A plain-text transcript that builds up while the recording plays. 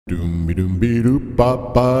Doom be doom be doop ba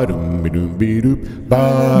ba doom be doop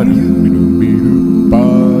ba doom be doop ba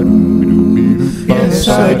doom be doop. Yes,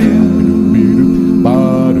 I do.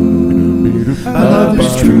 Ba doom be doop. Love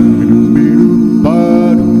is true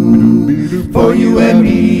for you and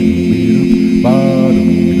me.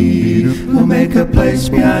 We'll make a place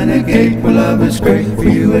behind a gate where love is great for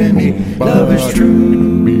you and me. Love is true.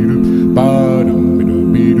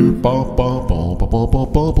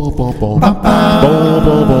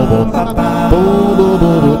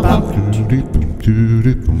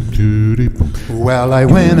 Well, I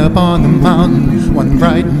went up on the mountain one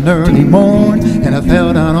bright and early morn, and I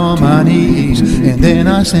fell down on my knees, and then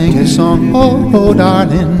I sang a song. Oh,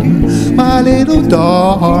 darling, my little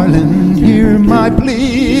darling, hear my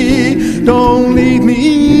plea, don't leave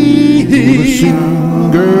me.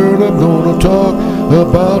 Listen, girl, I'm gonna talk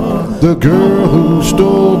about the girl who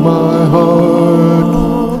stole my heart.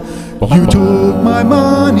 You took my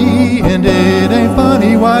money, and it ain't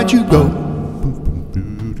funny, why'd you go?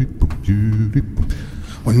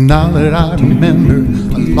 Well, now that I remember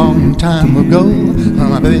a long time ago,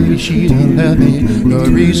 my baby, she done left me.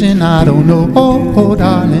 The reason I don't know. Oh,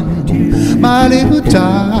 darling, my little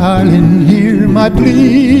darling, hear my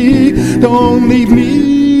plea, don't leave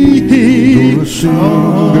me. Gonna sing,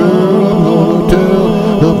 girl, I'm gonna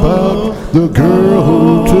tell about the girl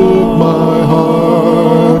who took my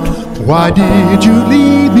heart. Why did you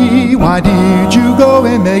leave me? Why did you go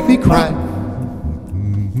and make me cry?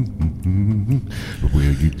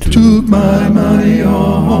 Took my money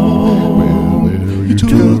home. You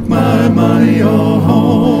took my money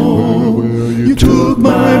home. You took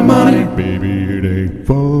my money. Baby, it ain't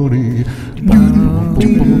funny.